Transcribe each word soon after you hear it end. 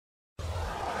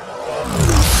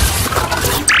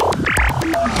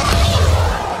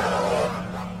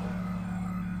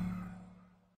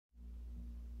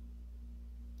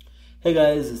Hey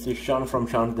guys, this is Sean from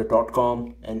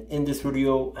SeanThe.com, and in this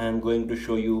video I am going to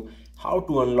show you how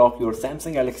to unlock your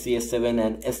Samsung Galaxy S7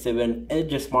 and S7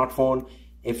 Edge smartphone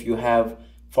if you have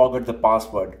forgot the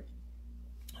password.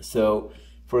 So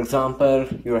for example,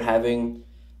 you're having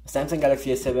Samsung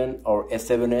Galaxy S7 or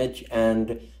S7 Edge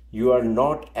and you are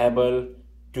not able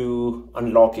to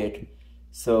unlock it.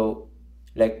 So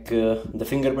the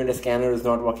fingerprint scanner is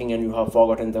not working and you have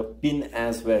forgotten the PIN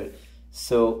as well.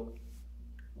 So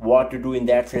what to do in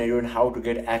that scenario and how to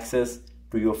get access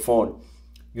to your phone.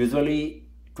 Usually,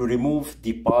 to remove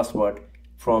the password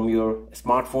from your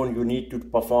smartphone, you need to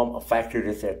perform a factory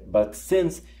reset. But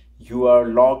since you are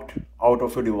logged out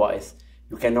of your device,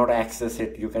 you cannot access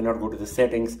it, you cannot go to the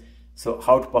settings. So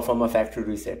how to perform a factory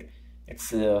reset?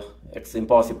 It's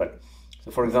impossible.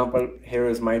 So for example, here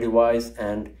is my device,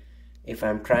 and if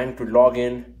I'm trying to log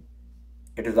in,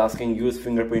 it is asking use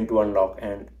fingerprint to unlock,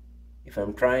 and if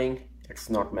I'm trying, it's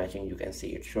not matching. You can see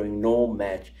it's showing no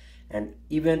match. And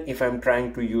even if I'm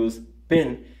trying to use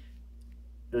PIN,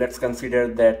 let's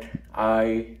consider that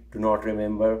I do not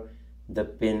remember the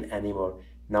PIN anymore.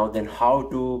 Now then, how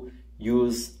to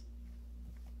use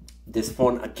this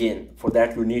phone again? For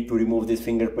that you need to remove this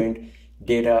fingerprint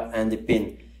data and the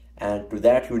PIN, and to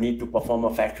that you need to perform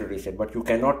a factory reset. But you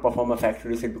cannot perform a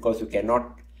factory reset because you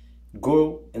cannot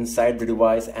go inside the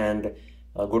device and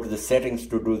go to the settings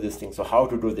to do this thing. So how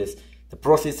to do this? The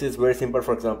process is very simple.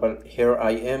 For example, here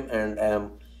I am,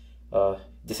 and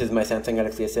this is my Samsung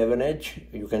Galaxy S7 Edge.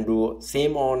 You can do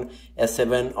same on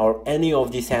S7 or any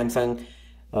of the Samsung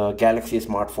Galaxy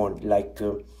smartphone like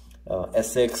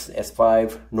S6,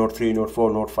 S5, Note 3, Note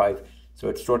 4, Note 5. So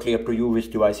it's totally up to you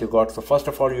which device you got. So first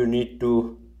of all, you need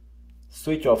to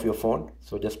switch off your phone.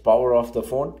 So just power off the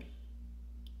phone.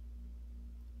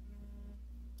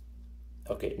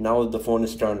 Okay, now the phone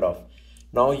is turned off.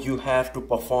 Now you have to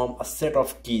perform a set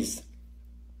of keys.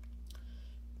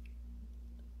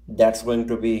 That's going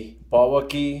to be power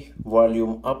key,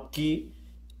 volume up key,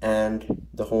 and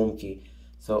the home key.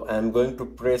 So I'm going to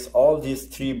press all these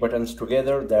three buttons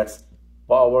together. That's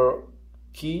power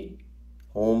key,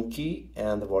 home key,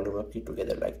 and the volume up key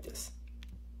together like this.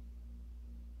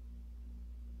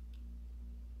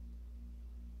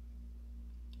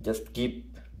 Just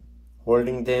keep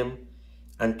holding them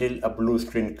until a blue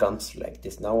screen comes like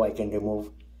this. Now I can remove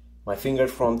my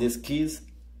fingers from these keys.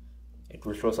 It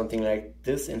will show something like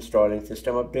this: installing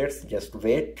system updates. Just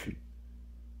wait.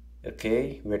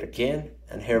 Okay, wait again,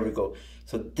 and here we go.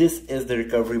 So this is the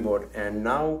recovery mode, and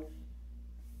now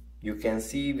you can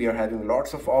see we are having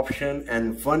lots of options,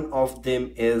 and one of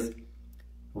them is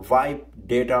wipe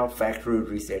data factory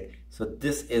reset. So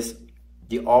this is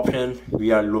the option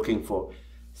we are looking for.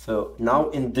 So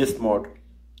now in this mode,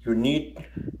 you need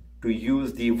to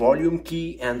use the volume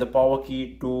key and the power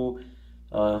key to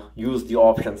use the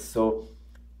options. So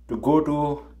to go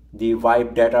to the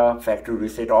wipe data factory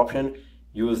reset option,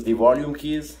 use the volume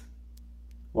keys,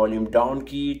 volume down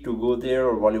key to go there,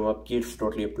 or volume up key. It's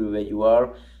totally up to where you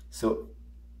are. So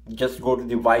just go to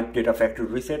the wipe data factory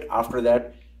reset. After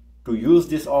that, to use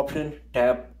this option,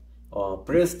 tap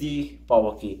press the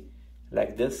power key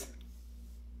like this.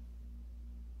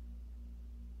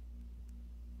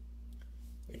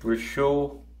 It will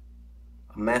show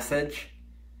a message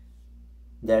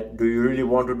that do you really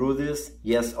want to do this,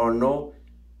 yes or no.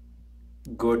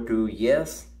 Go to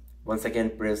yes. Once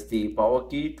again, press the power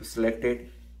key to select it.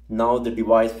 Now the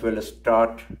device will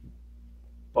start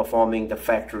performing the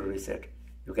factory reset.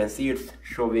 You can see it's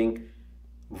showing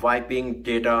wiping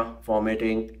data,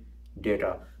 formatting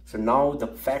data. So now the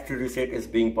factory reset is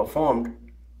being performed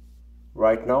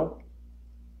right now.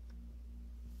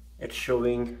 It's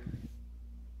showing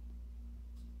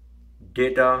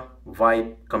data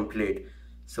wipe complete.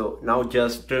 So now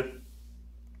just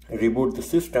reboot the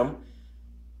system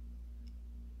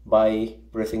by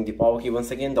pressing the power key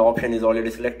once again. The option is already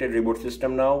selected, reboot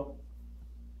system now.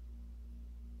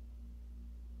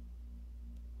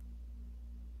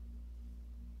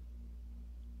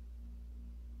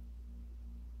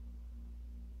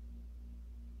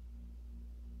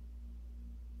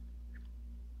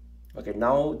 Okay,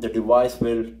 now the device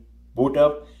will boot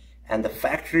up and the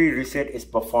factory reset is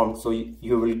performed. So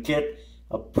you will get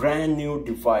a brand new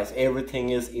device.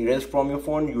 Everything is erased from your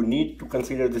phone. You need to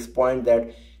consider this point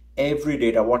that every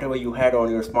data, whatever you had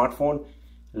on your smartphone,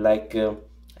 like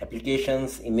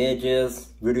applications, images,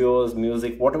 videos,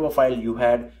 music, whatever file you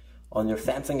had on your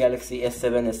Samsung Galaxy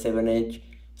S7, S7 Edge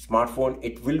smartphone,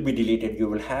 it will be deleted. You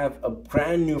will have a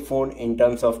brand new phone in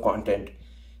terms of content.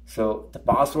 So the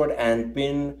password and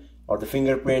PIN or the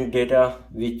fingerprint data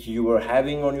which you were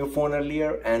having on your phone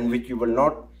earlier and which you will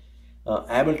not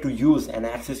able to use and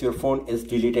access your phone is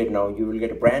deleted now. You will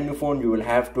get a brand new phone. You will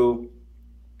have to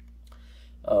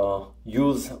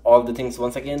use all the things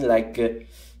once again, like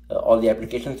all the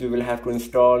applications you will have to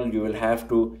install. You will have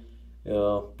to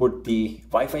put the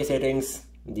Wi-Fi settings,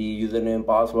 the username,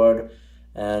 password,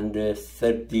 and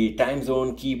set the time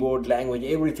zone, keyboard, language,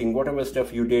 everything, whatever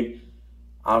stuff you did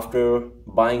after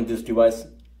buying this device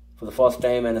for the first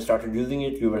time and started using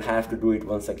it, you will have to do it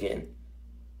once again.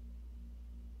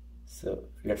 So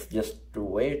let's just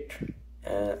wait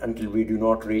until we do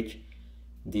not reach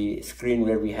the screen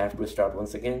where we have to start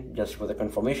once again, just for the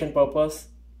confirmation purpose.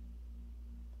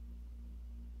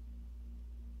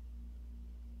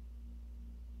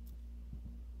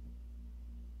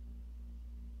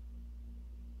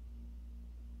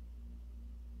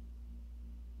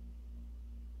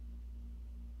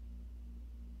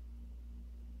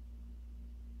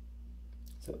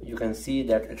 So you can see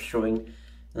that it's showing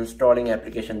installing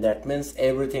application. That means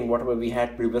everything whatever we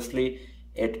had previously,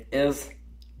 it is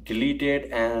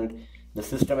deleted and the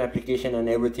system application and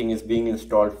everything is being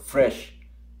installed fresh.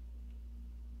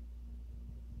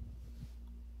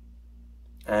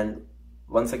 And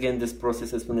once again this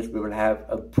process is finished, we will have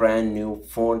a brand new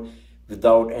phone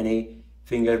without any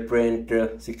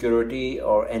fingerprint security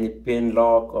or any pin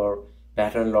lock or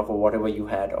pattern lock or whatever you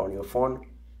had on your phone.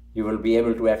 You will be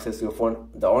able to access your phone.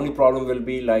 The only problem will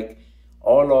be like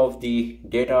all of the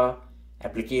data,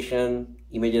 application,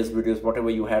 images, videos, whatever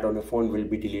you had on your phone will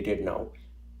be deleted now.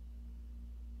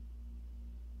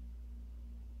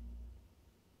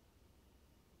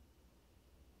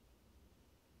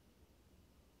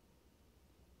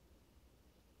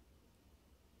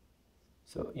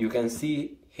 So you can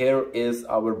see here is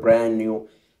our brand new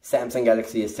Samsung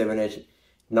Galaxy S7 Edge.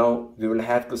 Now we will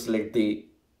have to select the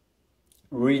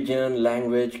region,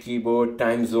 language, keyboard,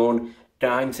 time zone,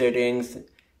 time settings,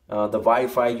 the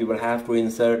Wi-Fi. You will have to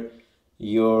insert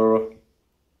your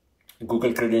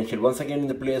Google credential once again in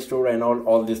the Play Store and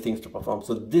all these things to perform.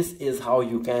 So this is how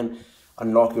you can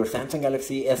unlock your Samsung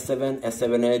Galaxy S7,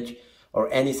 S7 Edge, or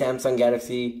any Samsung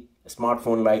Galaxy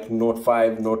smartphone like Note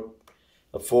 5, Note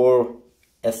 4,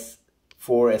 S4,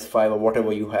 S5, or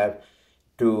whatever you have,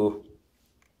 to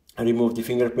remove the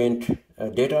fingerprint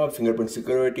data, fingerprint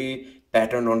security,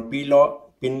 pattern on pin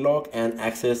lock, and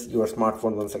access your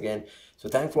smartphone once again. So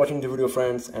thanks for watching the video,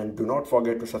 friends, and do not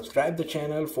forget to subscribe the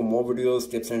channel for more videos,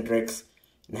 tips and tricks,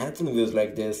 and handsome videos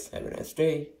like this. Have a nice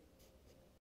day.